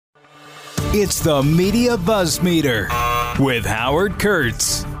It's the Media Buzz Meter with Howard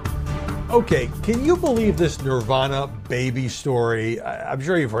Kurtz. Okay, can you believe this Nirvana baby story? I'm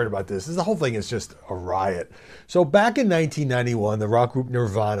sure you've heard about this. The whole thing is just a riot. So back in 1991, the rock group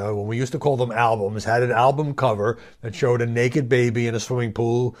Nirvana, when we used to call them albums, had an album cover that showed a naked baby in a swimming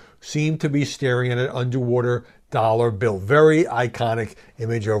pool, seemed to be staring at an underwater dollar bill. Very iconic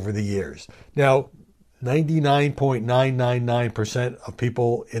image over the years. Now, 99.999% of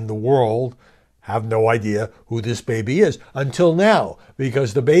people in the world have no idea who this baby is until now,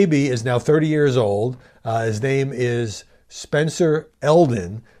 because the baby is now 30 years old. His name is Spencer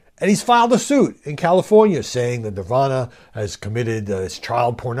Elden, and he's filed a suit in California saying that Nirvana has committed it's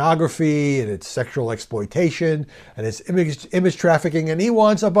child pornography and it's sexual exploitation and it's image trafficking, and he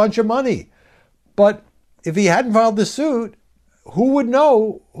wants a bunch of money. But if he hadn't filed the suit, who would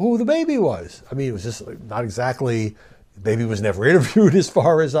know who the baby was? I mean, it was just not exactly, the baby was never interviewed as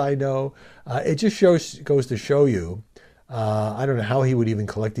far as I know. It just goes to show you, I don't know how he would even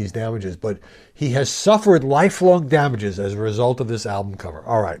collect these damages, but he has suffered lifelong damages as a result of this album cover.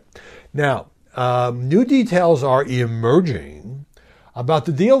 All right. Now, new details are emerging about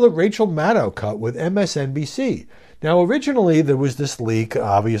the deal that Rachel Maddow cut with MSNBC. Now, originally there was this leak,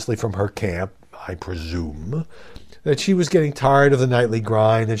 obviously from her camp, I presume, that she was getting tired of the nightly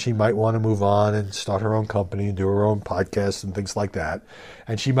grind and she might want to move on and start her own company and do her own podcast and things like that.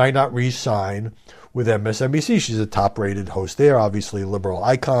 And she might not re-sign with MSNBC. She's a top-rated host there, obviously a liberal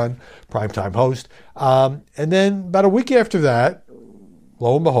icon, primetime host. And then about a week after that,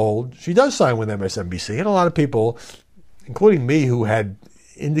 lo and behold, she does sign with MSNBC. And a lot of people, including me, who had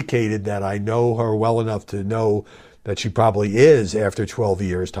indicated that I know her well enough to know that she probably is, after 12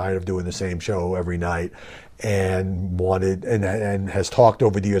 years, tired of doing the same show every night, and wanted and has talked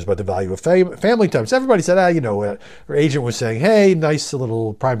over the years about the value of family time. So everybody said, her agent was saying, hey, nice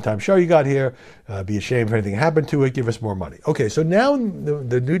little primetime show you got here. Be ashamed if anything happened to it. Give us more money. Okay, so now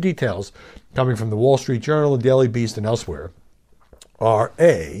the new details coming from the Wall Street Journal, the Daily Beast, and elsewhere are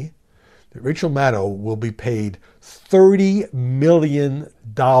that Rachel Maddow will be paid $30 million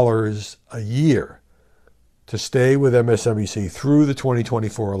a year to stay with MSNBC through the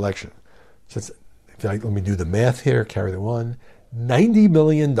 2024 election. So let me do the math here, carry the one. $90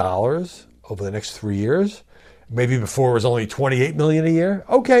 million over the next 3 years. Maybe before it was only $28 million a year.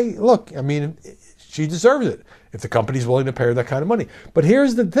 Okay, look, I mean, she deserves it if the company's willing to pay her that kind of money. But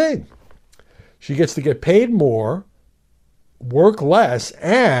here's the thing. She gets to get paid more, work less,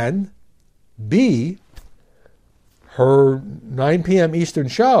 and B, her 9 p.m. Eastern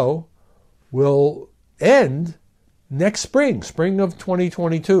show will end next spring of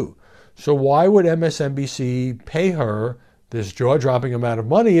 2022. So why would MSNBC pay her this jaw-dropping amount of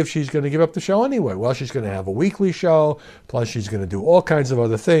money if she's going to give up the show anyway? Well, she's going to have a weekly show, plus she's going to do all kinds of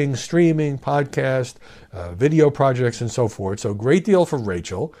other things, streaming, podcast, video projects, and so forth. So great deal for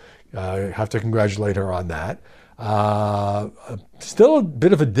Rachel. I have to congratulate her on that. Still a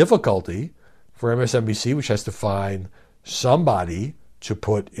bit of a difficulty for MSNBC, which has to find somebody to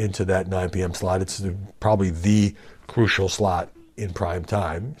put into that 9 p.m. slot. It's probably the crucial slot in prime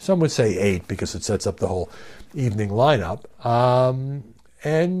time. Some would say 8 because it sets up the whole evening lineup.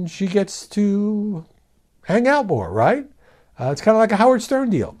 And she gets to hang out more, right? It's kind of like a Howard Stern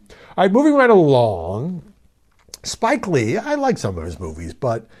deal. All right, moving right along. Spike Lee, I like some of his movies,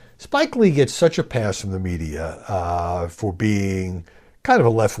 but Spike Lee gets such a pass from the media for being kind of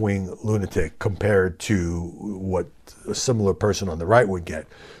a left-wing lunatic compared to what a similar person on the right would get.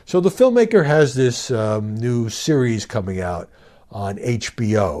 So the filmmaker has this new series coming out on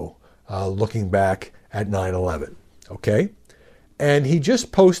HBO, looking back at 9/11, okay? And he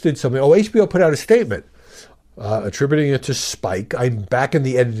just posted something. HBO put out a statement attributing it to Spike. I'm back in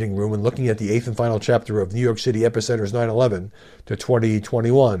the editing room and looking at the 8th and final chapter of New York City Epicenter's 9/11 to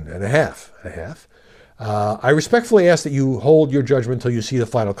 2021 and a half. I respectfully ask that you hold your judgment until you see the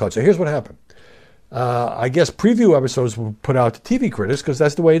final cut. So here's what happened. I guess preview episodes were put out to TV critics because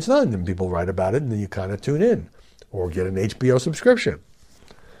that's the way it's done. And people write about it and then you kind of tune in or get an HBO subscription.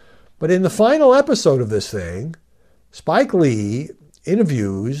 But in the final episode of this thing, Spike Lee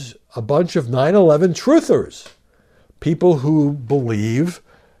interviews a bunch of 9/11 truthers, people who believe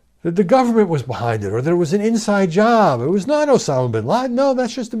that the government was behind it or that it was an inside job. It was not Osama bin Laden. No,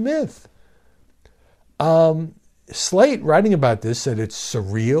 that's just a myth. Slate, writing about this, said it's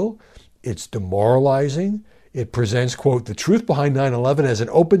surreal, it's demoralizing, it presents, quote, the truth behind 9/11 as an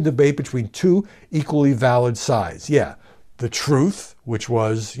open debate between two equally valid sides. Yeah, the truth, which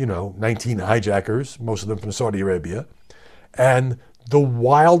was, 19 hijackers, most of them from Saudi Arabia, and the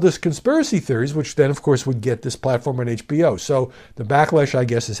wildest conspiracy theories, which then, of course, would get this platform on HBO. So the backlash, I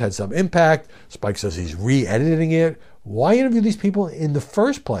guess, has had some impact. Spike says he's re-editing it. Why interview these people in the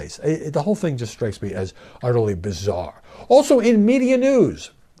first place? The whole thing just strikes me as utterly bizarre. Also, in media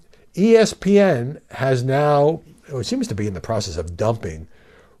news, ESPN has now, it seems to be in the process of dumping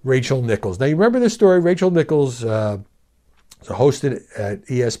Rachel Nichols. Now, you remember this story? Rachel Nichols hosted at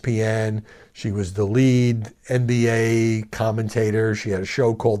ESPN. She was the lead NBA commentator. She had a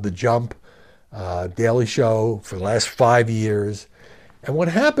show called The Jump, daily show for the last 5 years. And what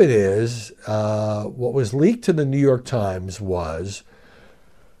happened is, what was leaked to the New York Times was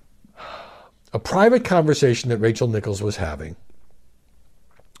a private conversation that Rachel Nichols was having,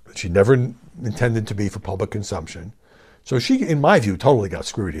 that she never intended to be for public consumption. So she, in my view, totally got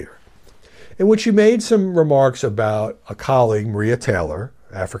screwed here. In which she made some remarks about a colleague, Maria Taylor,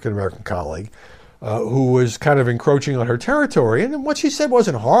 African-American colleague, who was kind of encroaching on her territory. And what she said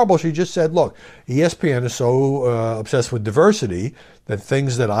wasn't horrible. She just said, look, ESPN is so obsessed with diversity that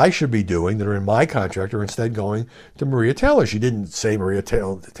things that I should be doing that are in my contract are instead going to Maria Taylor. She didn't say Maria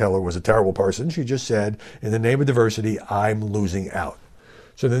Taylor was a terrible person. She just said, in the name of diversity, I'm losing out.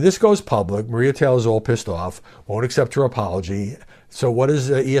 So then this goes public. Maria Taylor's all pissed off, won't accept her apology. So what does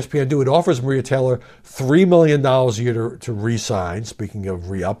ESPN do? It offers Maria Taylor $3 million a year to re-sign, speaking of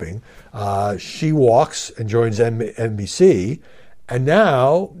re-upping. She walks and joins NBC. And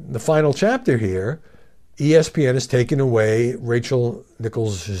now, the final chapter here, ESPN has taken away Rachel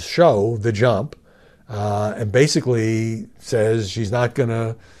Nichols' show, The Jump, and basically says she's not going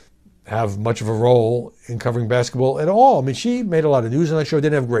to have much of a role in covering basketball at all. I mean, she made a lot of news on that show,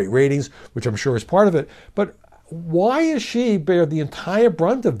 didn't have great ratings, which I'm sure is part of it. But why does she bear the entire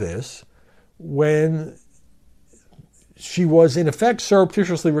brunt of this when she was, in effect,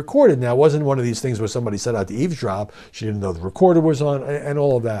 surreptitiously recorded? Now, it wasn't one of these things where somebody set out to eavesdrop. She didn't know the recorder was on and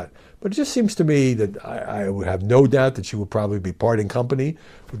all of that. But it just seems to me that I would have no doubt that she would probably be parting company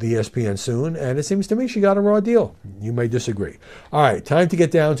with ESPN soon. And it seems to me she got a raw deal. You may disagree. All right, time to get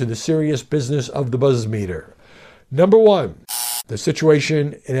down to the serious business of the buzz meter. Number one, the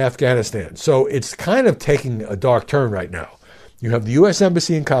situation in Afghanistan. So it's kind of taking a dark turn right now. You have the U.S.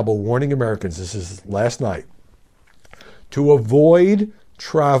 Embassy in Kabul warning Americans, this is last night, to avoid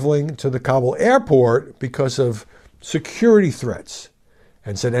traveling to the Kabul airport because of security threats,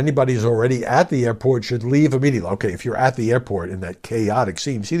 and said anybody who's already at the airport should leave immediately. Okay, if you're at the airport in that chaotic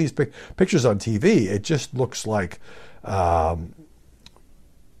scene, you see these pictures on TV, it just looks like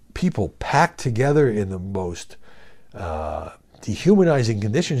people packed together in the most dehumanizing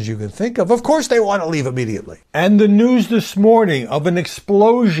conditions you can think of. Of course they want to leave immediately. And the news this morning of an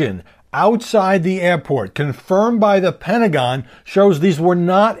explosion outside the airport, confirmed by the Pentagon, shows these were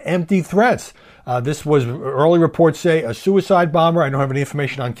not empty threats. This was, early reports say, a suicide bomber. I don't have any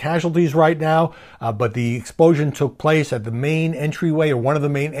information on casualties right now, but the explosion took place at the main entryway, or one of the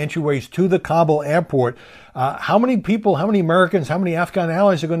main entryways to the Kabul airport. How many people, how many Americans, how many Afghan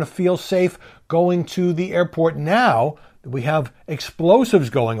allies are going to feel safe going to the airport now that we have explosives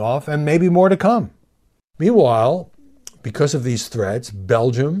going off and maybe more to come? Meanwhile, because of these threats,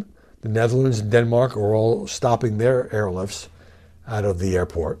 Belgium, the Netherlands, and Denmark are all stopping their airlifts out of the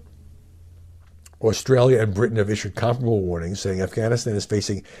airport. Australia and Britain have issued comparable warnings, saying Afghanistan is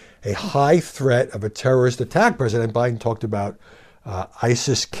facing a high threat of a terrorist attack. President Biden talked about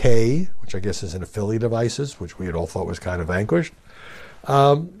ISIS-K, which I guess is an affiliate of ISIS, which we had all thought was kind of vanquished.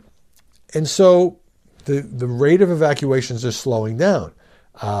 And so the rate of evacuations is slowing down.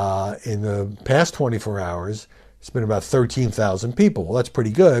 In the past 24 hours, it's been about 13,000 people. Well, that's pretty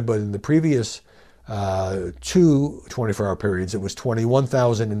good, but in the previous two 24-hour periods, it was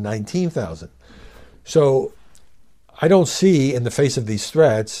 21,000 and 19,000. So I don't see, in the face of these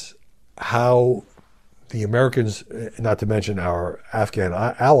threats, how the Americans, not to mention our Afghan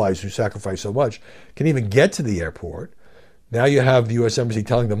allies who sacrificed so much, can even get to the airport. Now you have the U.S. Embassy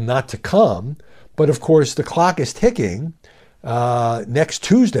telling them not to come. But of course, the clock is ticking. Next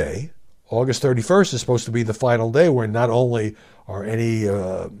Tuesday, August 31st, is supposed to be the final day where not only are any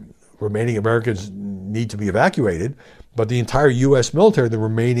remaining Americans need to be evacuated, but the entire U.S. military, the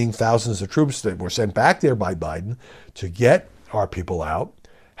remaining thousands of troops that were sent back there by Biden to get our people out,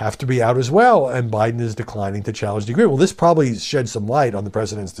 have to be out as well. And Biden is declining to challenge the agreement. Well, this probably sheds some light on the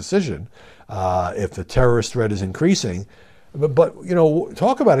president's decision if the terrorist threat is increasing. But you know,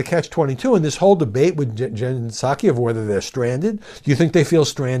 talk about a catch-22 in this whole debate with Jen Psaki of whether they're stranded. Do you think they feel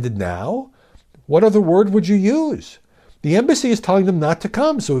stranded now? What other word would you use? The embassy is telling them not to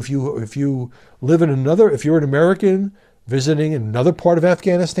come. So if you live in if you're an American visiting another part of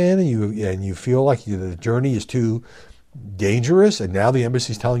Afghanistan and you feel like the journey is too dangerous, and now the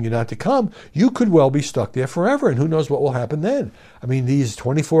embassy's telling you not to come, you could well be stuck there forever, and who knows what will happen then. I mean, these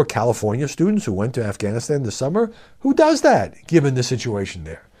 24 California students who went to Afghanistan this summer, who does that, given the situation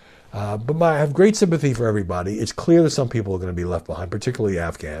there? But I have great sympathy for everybody. It's clear that some people are going to be left behind, particularly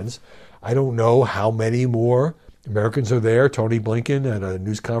Afghans. I don't know how many more Americans are there. Tony Blinken, at a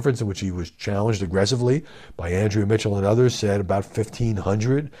news conference in which he was challenged aggressively by Andrea Mitchell and others, said about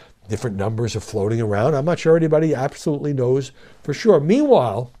 1,500. Different numbers are floating around. I'm not sure anybody absolutely knows for sure.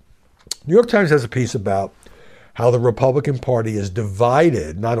 Meanwhile, New York Times has a piece about how the Republican Party is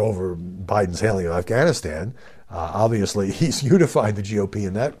divided, not over Biden's handling of Afghanistan. Obviously, he's unified the GOP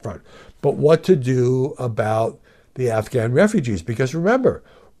in that front. But what to do about the Afghan refugees? Because remember,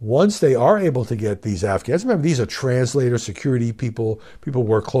 once they are able to get these Afghans, remember, these are translators, security people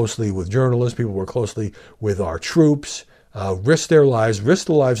work closely with journalists, people work closely with our troops, risk their lives, risk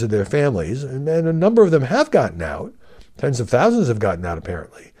the lives of their families. And a number of them have gotten out. Tens of thousands have gotten out,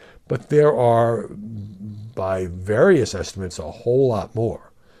 apparently. But there are, by various estimates, a whole lot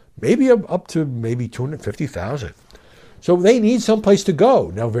more. Maybe up to maybe 250,000. So they need someplace to go.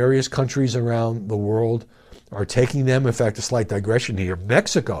 Now, various countries around the world are taking them. In fact, a slight digression here.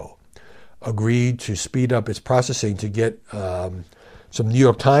 Mexico agreed to speed up its processing to get some New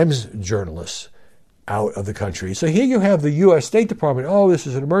York Times journalists out of the country. So here you have the U.S. State Department. Oh, this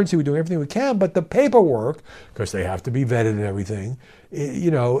is an emergency. We're doing everything we can. But the paperwork, because they have to be vetted and everything,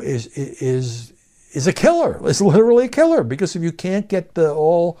 is a killer. It's literally a killer, because if you can't get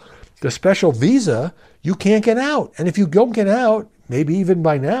the special visa, you can't get out. And if you don't get out, maybe even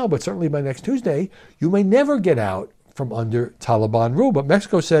by now, but certainly by next Tuesday, you may never get out from under Taliban rule. But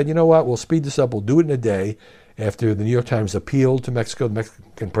Mexico said, you know what, we'll speed this up. We'll do it in a day. After the New York Times appealed to Mexico, the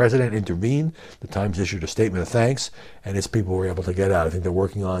Mexican president intervened. The Times issued a statement of thanks, and its people were able to get out. I think they're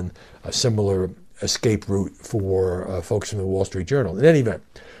working on a similar escape route for folks from the Wall Street Journal. In any event,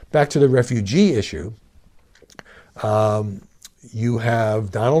 back to the refugee issue. You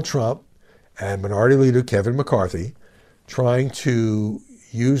have Donald Trump and Minority Leader Kevin McCarthy trying to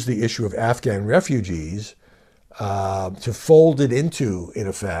use the issue of Afghan refugees to fold it into, in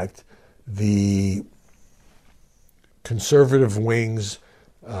effect, the conservative wing's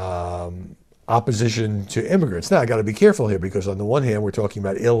opposition to immigrants. Now, I got to be careful here, because on the one hand, we're talking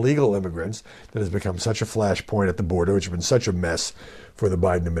about illegal immigrants that has become such a flashpoint at the border, which has been such a mess for the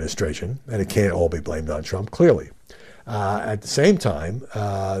Biden administration, and it can't all be blamed on Trump, clearly. At the same time,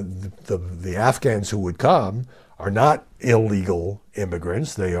 the Afghans who would come are not illegal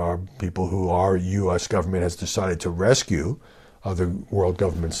immigrants. They are people who our U.S. government has decided to rescue other world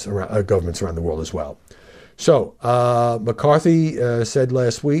governments around the world as well. So McCarthy said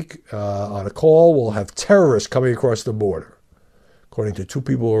last week on a call, we'll have terrorists coming across the border, according to two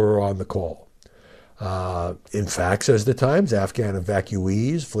people who were on the call. In fact, says the Times, Afghan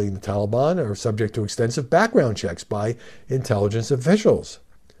evacuees fleeing the Taliban are subject to extensive background checks by intelligence officials.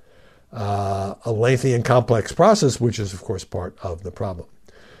 A lengthy and complex process, which is, of course, part of the problem.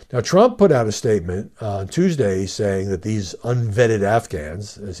 Now, Trump put out a statement on Tuesday saying that these unvetted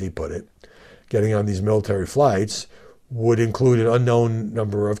Afghans, as he put it, getting on these military flights would include an unknown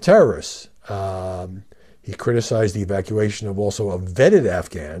number of terrorists. He criticized the evacuation of also of vetted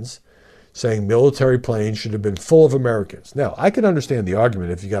Afghans, saying military planes should have been full of Americans. Now, I can understand the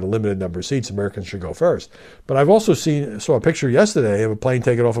argument. If you got a limited number of seats, Americans should go first. But I've also saw a picture yesterday of a plane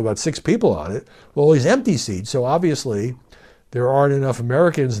taking off about 6 people on it. Well, all these empty seats. So obviously, there aren't enough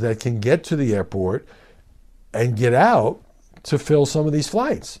Americans that can get to the airport and get out to fill some of these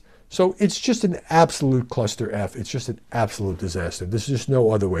flights. So it's just an absolute cluster F. It's just an absolute disaster. There's just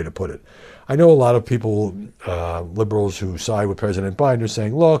no other way to put it. I know a lot of people, liberals who side with President Biden, are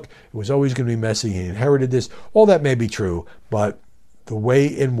saying, look, it was always going to be messy. He inherited this. All that may be true, but the way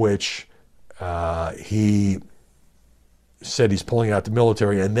in which he said he's pulling out the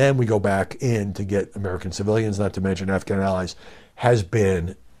military, and then we go back in to get American civilians, not to mention Afghan allies, has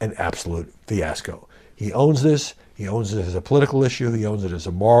been an absolute fiasco. He owns this. He owns it as a political issue. He owns it as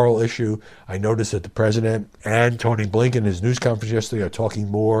a moral issue. I noticed that the president and Tony Blinken in his news conference yesterday are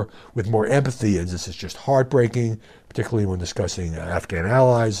talking with more empathy, as this is just heartbreaking, particularly when discussing Afghan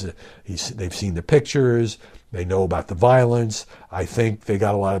allies. They've seen the pictures. They know about the violence. I think they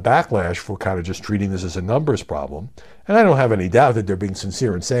got a lot of backlash for kind of just treating this as a numbers problem. And I don't have any doubt that they're being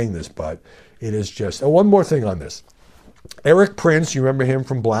sincere in saying this, but it is just... one more thing on this. Erik Prince, you remember him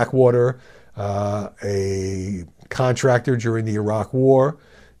from Blackwater, a contractor during the Iraq War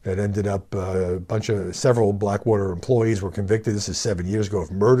that ended up several Blackwater employees were convicted. This is 7 years ago,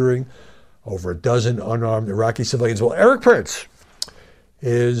 of murdering over a dozen unarmed Iraqi civilians. Well, Erik Prince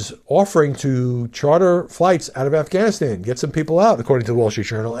is offering to charter flights out of Afghanistan, get some people out, according to the Wall Street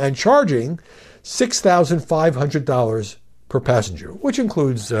Journal, and charging $6,500 per passenger, which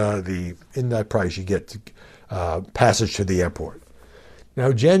includes in that price you get passage to the airport.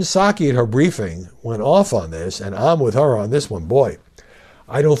 Now, Jen Psaki at her briefing went off on this, and I'm with her on this one. Boy,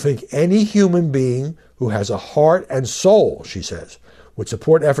 I don't think any human being who has a heart and soul, she says, would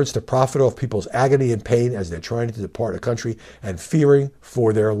support efforts to profit off people's agony and pain as they're trying to depart a country and fearing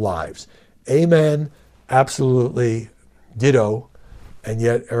for their lives. Amen. Absolutely. Ditto. And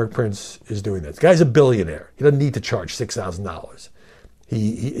yet Erik Prince is doing that. The guy's a billionaire. He doesn't need to charge $6,000.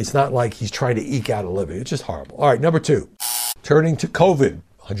 It's not like he's trying to eke out a living. It's just horrible. All right, number 2. Turning to COVID.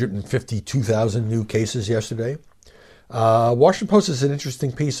 152,000 new cases yesterday. Washington Post has an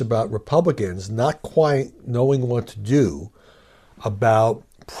interesting piece about Republicans not quite knowing what to do about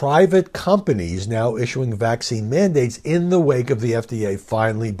private companies now issuing vaccine mandates in the wake of the FDA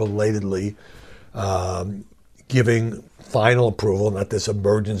finally belatedly giving final approval, not this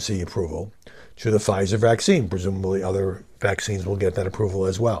emergency approval, to the Pfizer vaccine. Presumably other vaccines will get that approval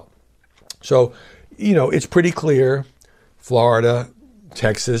as well. So, it's pretty clear Florida,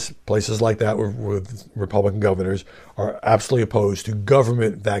 Texas, places like that with Republican governors are absolutely opposed to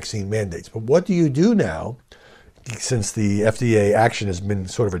government vaccine mandates. But what do you do now, since the FDA action has been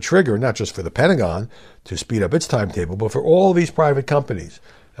sort of a trigger, not just for the Pentagon to speed up its timetable, but for all these private companies,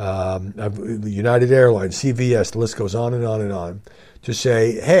 United Airlines, CVS, the list goes on and on and on, to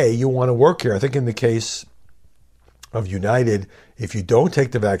say, hey, you want to work here. I think in the case of United, if you don't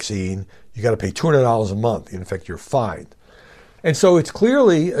take the vaccine, you got to pay $200 a month. In fact, you're fined. And so it's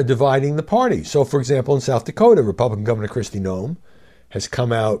clearly dividing the party. So, for example, in South Dakota, Republican Governor Kristi Noem has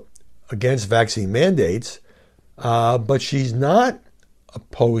come out against vaccine mandates, but she's not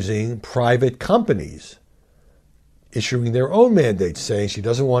opposing private companies issuing their own mandates, saying she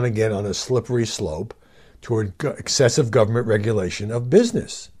doesn't want to get on a slippery slope toward excessive government regulation of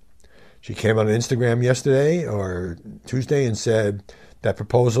business. She came on Instagram yesterday or Tuesday and said that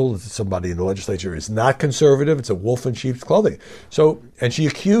proposal, somebody in the legislature, is not conservative. It's a wolf in sheep's clothing. So, and she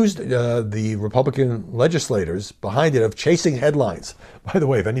accused the Republican legislators behind it of chasing headlines. By the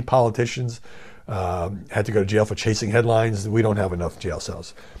way, if any politicians had to go to jail for chasing headlines, we don't have enough jail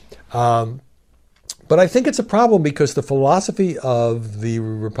cells. But I think it's a problem because the philosophy of the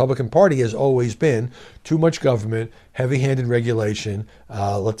Republican Party has always been too much government, heavy-handed regulation,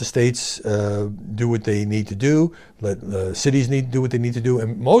 let the states do what they need to do, let the cities need to do what they need to do,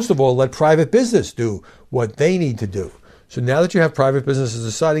 and most of all, let private business do what they need to do. So now that you have private businesses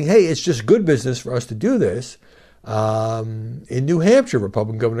deciding, hey, it's just good business for us to do this, in New Hampshire,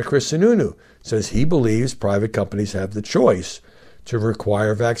 Republican Governor Chris Sununu says he believes private companies have the choice to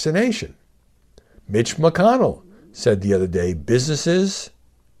require vaccination. Mitch McConnell said the other day businesses,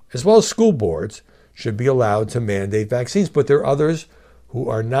 as well as school boards, should be allowed to mandate vaccines, but there are others who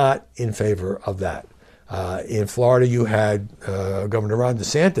are not in favor of that. In Florida, you had Governor Ron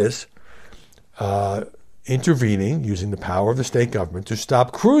DeSantis intervening, using the power of the state government to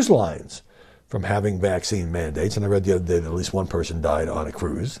stop cruise lines from having vaccine mandates. And I read the other day that at least one person died on a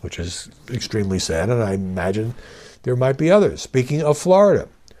cruise, which is extremely sad, and I imagine there might be others. Speaking of Florida,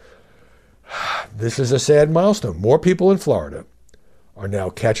 this is a sad milestone. More people in Florida are now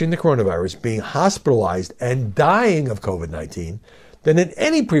catching the coronavirus, being hospitalized, and dying of COVID-19 than at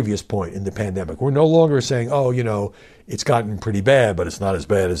any previous point in the pandemic. We're no longer saying, oh, it's gotten pretty bad, but it's not as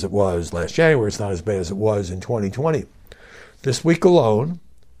bad as it was last January. It's not as bad as it was in 2020. This week alone,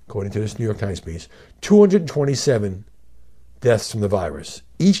 according to this New York Times piece, 227 deaths from the virus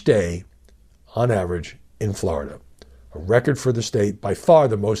each day on average in Florida. A record for the state, by far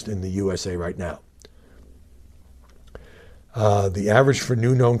the most in the USA right now. The average for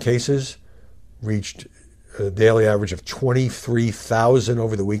new known cases reached a daily average of 23,000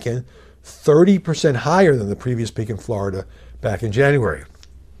 over the weekend, 30% higher than the previous peak in Florida back in January.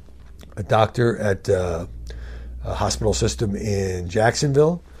 A doctor at a hospital system in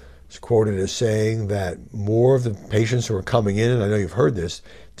Jacksonville is quoted as saying that more of the patients who are coming in, and I know you've heard this,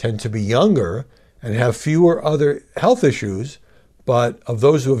 tend to be younger and have fewer other health issues, but of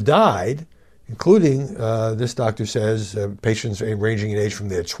those who have died, including, this doctor says, patients ranging in age from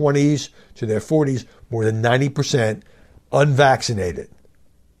their 20s to their 40s, more than 90% unvaccinated.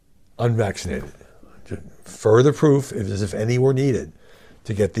 Unvaccinated. Further proof, as if any were needed,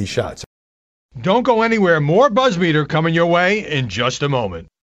 to get these shots. Don't go anywhere. More BuzzMeter coming your way in just a moment.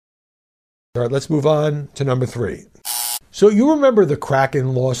 All right, let's move on to number 3. So you remember the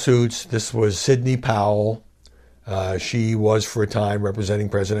Kraken lawsuits. This was Sidney Powell She was for a time representing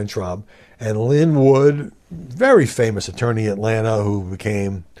President Trump. And Lynn Wood, very famous attorney in Atlanta who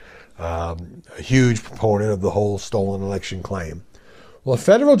became a huge proponent of the whole stolen election claim. Well, a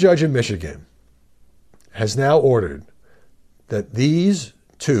federal judge in Michigan has now ordered that these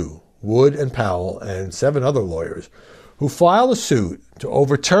two, Wood and Powell, and 7 other lawyers who filed a suit to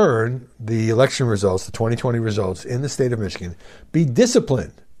overturn the election results, the 2020 results in the state of Michigan, be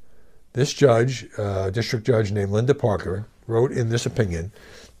disciplined. This judge, district judge named Linda Parker, wrote in this opinion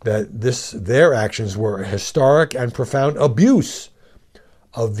that their actions were a historic and profound abuse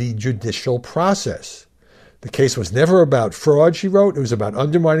of the judicial process. The case was never about fraud, she wrote. It was about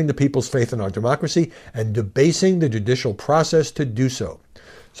undermining the people's faith in our democracy and debasing the judicial process to do so.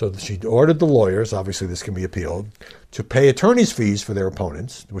 So she ordered the lawyers, obviously this can be appealed, to pay attorney's fees for their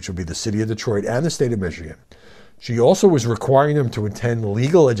opponents, which would be the city of Detroit and the state of Michigan. She also was requiring them to attend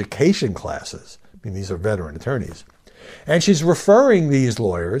legal education classes. I mean, these are veteran attorneys. And she's referring these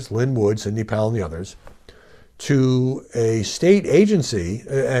lawyers, Lynn Wood, Sidney Powell, and the others, to a state agency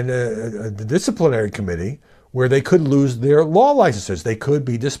and a disciplinary committee where they could lose their law licenses. They could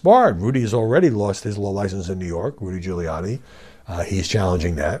be disbarred. Rudy has already lost his law license in New York, Rudy Giuliani. He's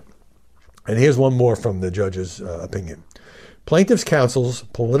challenging that. And here's one more from the judge's opinion. Plaintiffs' counsel's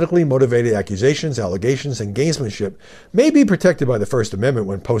politically motivated accusations, allegations, and gamesmanship may be protected by the First Amendment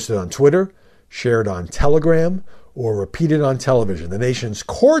when posted on Twitter, shared on Telegram, or repeated on television. The nation's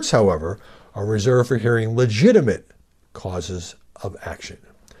courts, however, are reserved for hearing legitimate causes of action.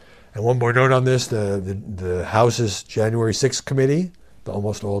 And one more note on this, the House's January 6th committee, the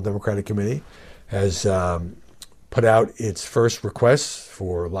almost all Democratic committee, has put out its first requests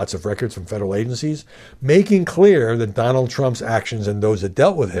for lots of records from federal agencies, making clear that Donald Trump's actions and those that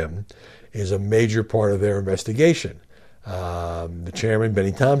dealt with him is a major part of their investigation. The chairman,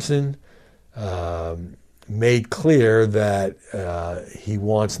 Benny Thompson, made clear that he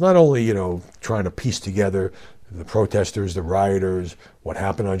wants not only, trying to piece together the protesters, the rioters, what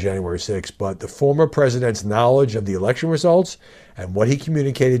happened on January 6th, but the former president's knowledge of the election results and what he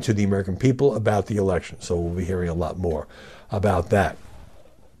communicated to the American people about the election. So we'll be hearing a lot more about that.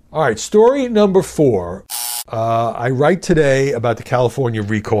 All right, story number 4. I write today about the California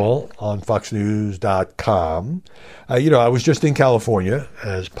recall on foxnews.com. I was just in California,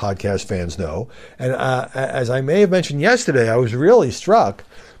 as podcast fans know. And as I may have mentioned yesterday, I was really struck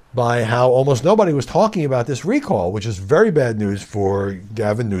by how almost nobody was talking about this recall, which is very bad news for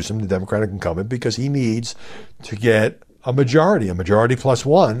Gavin Newsom, the Democratic incumbent, because he needs to get a majority plus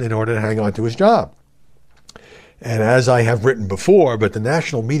 1, in order to hang on to his job. And as I have written before, but the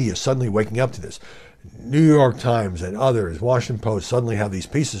national media is suddenly waking up to this. New York Times and others, Washington Post, suddenly have these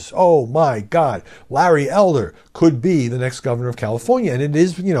pieces. Oh my God, Larry Elder could be the next governor of California. And it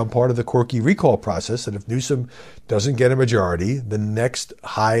is, part of the quirky recall process that if Newsom doesn't get a majority, the next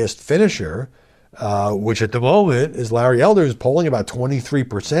highest finisher, which at the moment is Larry Elder, is polling about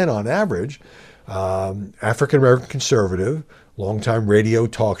 23% on average, African-American conservative, longtime radio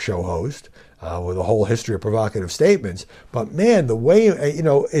talk show host, with a whole history of provocative statements. But man, the way,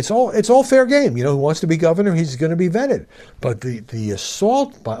 it's all fair game. Who wants to be governor, he's going to be vetted. But the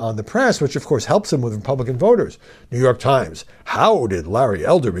assault on the press, which of course helps him with Republican voters. New York Times, how did Larry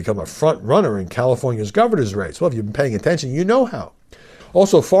Elder become a front runner in California's governor's race? Well, if you've been paying attention, you know how.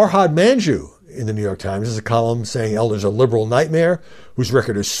 Also, Farhad Manjoo in the New York Times is a column saying Elder's a liberal nightmare whose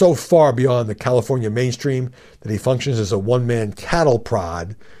record is so far beyond the California mainstream that he functions as a one-man cattle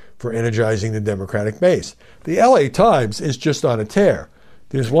prod for energizing the Democratic base. The LA Times is just on a tear.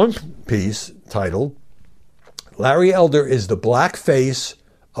 There's one piece titled, Larry Elder is the black face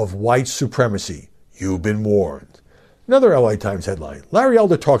of white supremacy. You've been warned. Another LA Times headline, Larry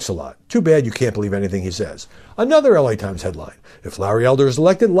Elder talks a lot. Too bad you can't believe anything he says. Another LA Times headline, if Larry Elder is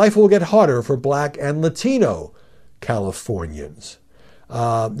elected, life will get harder for black and Latino Californians.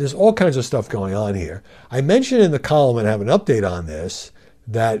 There's all kinds of stuff going on here. I mentioned in the column, and have an update on this,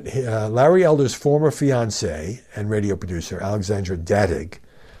 that Larry Elder's former fiancée and radio producer, Alexandra Dadig,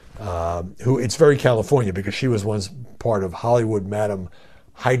 who it's very California because she was once part of Hollywood Madam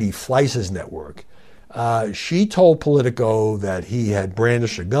Heidi Fleiss's network, she told Politico that he had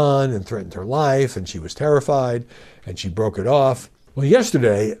brandished a gun and threatened her life, and she was terrified, and she broke it off. Well,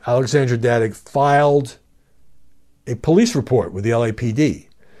 yesterday, Alexandra Dadig filed a police report with the LAPD.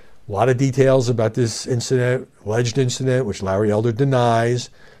 A lot of details about this incident, alleged incident, which Larry Elder denies,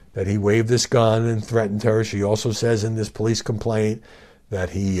 that he waved this gun and threatened her. She also says in this police complaint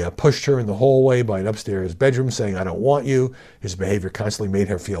that he pushed her in the hallway by an upstairs bedroom saying, I don't want you. His behavior constantly made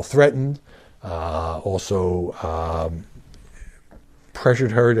her feel threatened. Also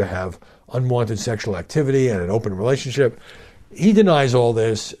pressured her to have unwanted sexual activity and an open relationship. He denies all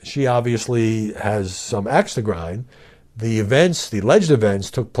this. She obviously has some axe to grind. The alleged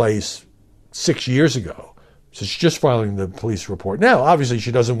events took place 6 years ago. So she's just filing the police report now. Obviously,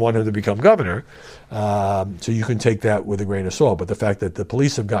 she doesn't want him to become governor, so you can take that with a grain of salt. But the fact that the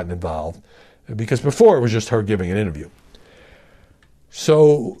police have gotten involved, because before it was just her giving an interview.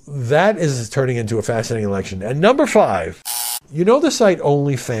 So that is turning into a fascinating election. And number 5, you know the site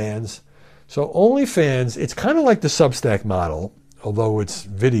OnlyFans? So OnlyFans, it's kind of like the Substack model, although it's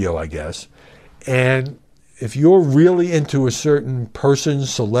video, I guess. And if you're really into a certain person,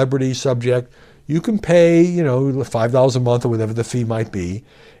 celebrity, subject, you can pay, $5 a month or whatever the fee might be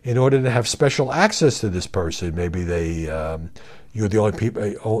in order to have special access to this person. Maybe you're the only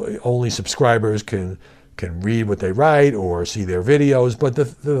people, only subscribers can read what they write or see their videos. But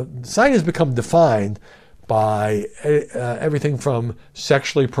the site has become defined by everything from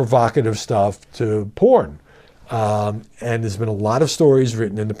sexually provocative stuff to porn. And there's been a lot of stories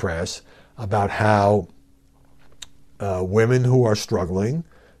written in the press about how women who are struggling,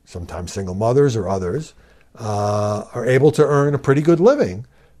 sometimes single mothers or others, are able to earn a pretty good living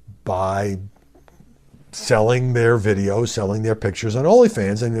by selling their videos, selling their pictures on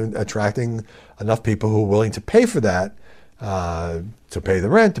OnlyFans, and attracting enough people who are willing to pay for that, to pay the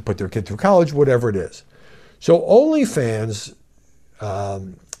rent, to put their kid through college, whatever it is. So OnlyFans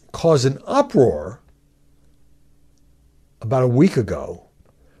caused an uproar about a week ago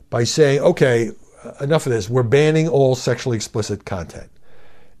by saying, okay, enough of this. We're banning all sexually explicit content.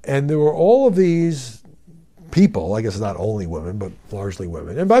 And there were all of these people, I guess not only women, but largely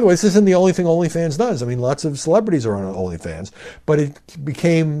women. And by the way, this isn't the only thing OnlyFans does. I mean, lots of celebrities are on OnlyFans, but it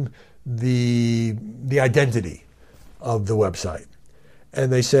became the identity of the website.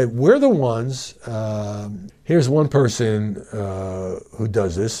 And they said, we're the ones, here's one person who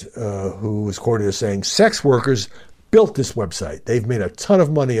does this, who was quoted as saying, sex workers built this website. They've made a ton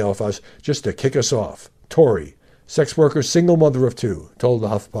of money off us just to kick us off. Tori, sex worker, single mother of 2, told the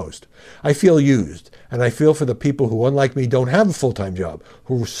HuffPost. I feel used, and I feel for the people who, unlike me, don't have a full-time job,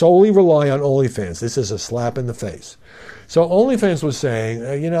 who solely rely on OnlyFans. This is a slap in the face. So OnlyFans was saying,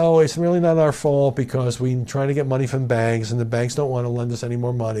 it's really not our fault because we're trying to get money from banks, and the banks don't want to lend us any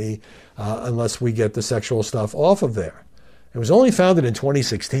more money unless we get the sexual stuff off of there. It was only founded in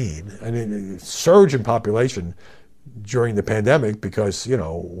 2016, and it surged in population during the pandemic because,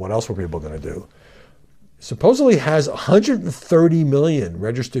 what else were people going to do? Supposedly has 130 million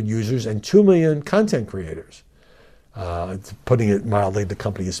registered users and 2 million content creators. Putting it mildly, the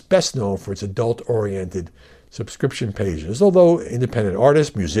company is best known for its adult-oriented subscription pages, although independent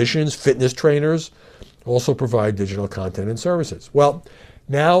artists, musicians, fitness trainers also provide digital content and services. Well,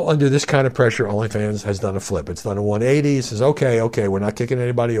 now under this kind of pressure, OnlyFans has done a flip. It's done a 180. It says, okay, we're not kicking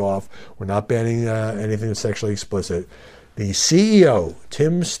anybody off. We're not banning anything that's sexually explicit. The CEO,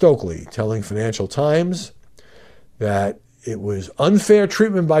 Tim Stokely, telling Financial Times that it was unfair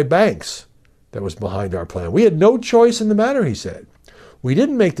treatment by banks that was behind our plan. We had no choice in the matter, he said. We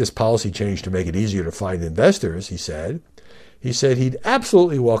didn't make this policy change to make it easier to find investors, he said. He said he'd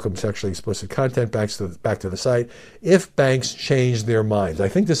absolutely welcome sexually explicit content back to the site if banks changed their minds. I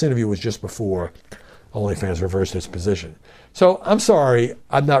think this interview was just before OnlyFans reversed its position. So I'm sorry,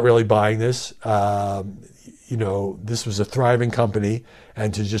 I'm not really buying this. This was a thriving company,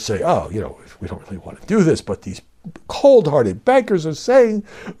 and to just say, we don't really want to do this, but these cold-hearted bankers are saying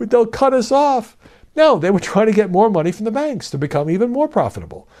they'll cut us off. No, they were trying to get more money from the banks to become even more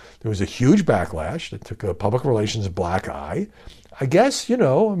profitable. There was a huge backlash that took a public relations black eye. I guess,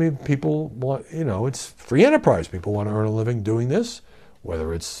 people want, it's free enterprise. People want to earn a living doing this,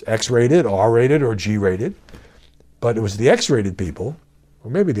 whether it's X-rated, R-rated, or G-rated. But it was the X-rated people,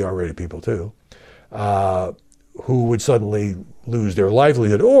 or maybe the R-rated people too, who would suddenly lose their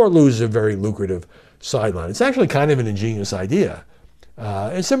livelihood or lose a very lucrative sideline. It's actually kind of an ingenious idea.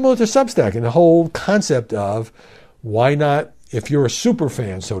 It's similar to Substack and the whole concept of why not, if you're a super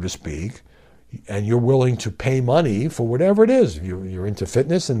fan, so to speak, and you're willing to pay money for whatever it is. You're into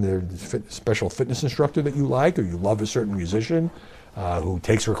fitness and there's a special fitness instructor that you like, or you love a certain musician who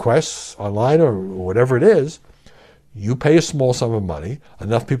takes requests online or whatever it is, you pay a small sum of money,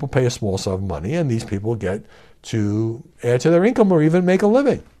 enough people pay a small sum of money, and these people get to add to their income or even make a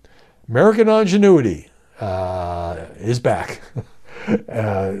living. American ingenuity is back.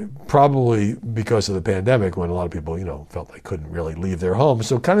 Probably because of the pandemic, when a lot of people, felt they couldn't really leave their homes,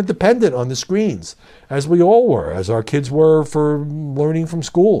 so kind of dependent on the screens, as we all were, as our kids were for learning from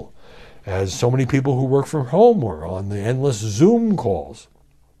school, as so many people who work from home were on the endless Zoom calls.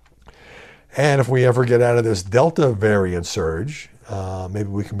 And if we ever get out of this Delta variant surge, maybe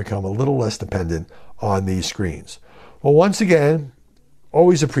we can become a little less dependent on these screens. Well, once again,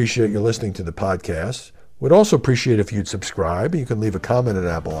 always appreciate you listening to the podcast. Would also appreciate if you'd subscribe. You can leave a comment at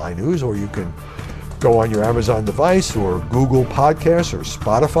Apple iNews, or you can go on your Amazon device or Google Podcasts or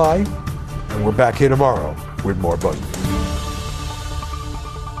Spotify. And we're back here tomorrow with more BuzzBeat.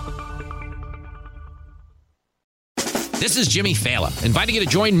 This is Jimmy Fallon, inviting you to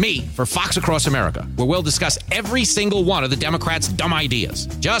join me for Fox Across America, where we'll discuss every single one of the Democrats' dumb ideas.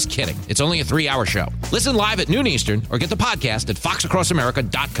 Just kidding. It's only a 3-hour show. Listen live at noon Eastern or get the podcast at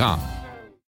foxacrossamerica.com.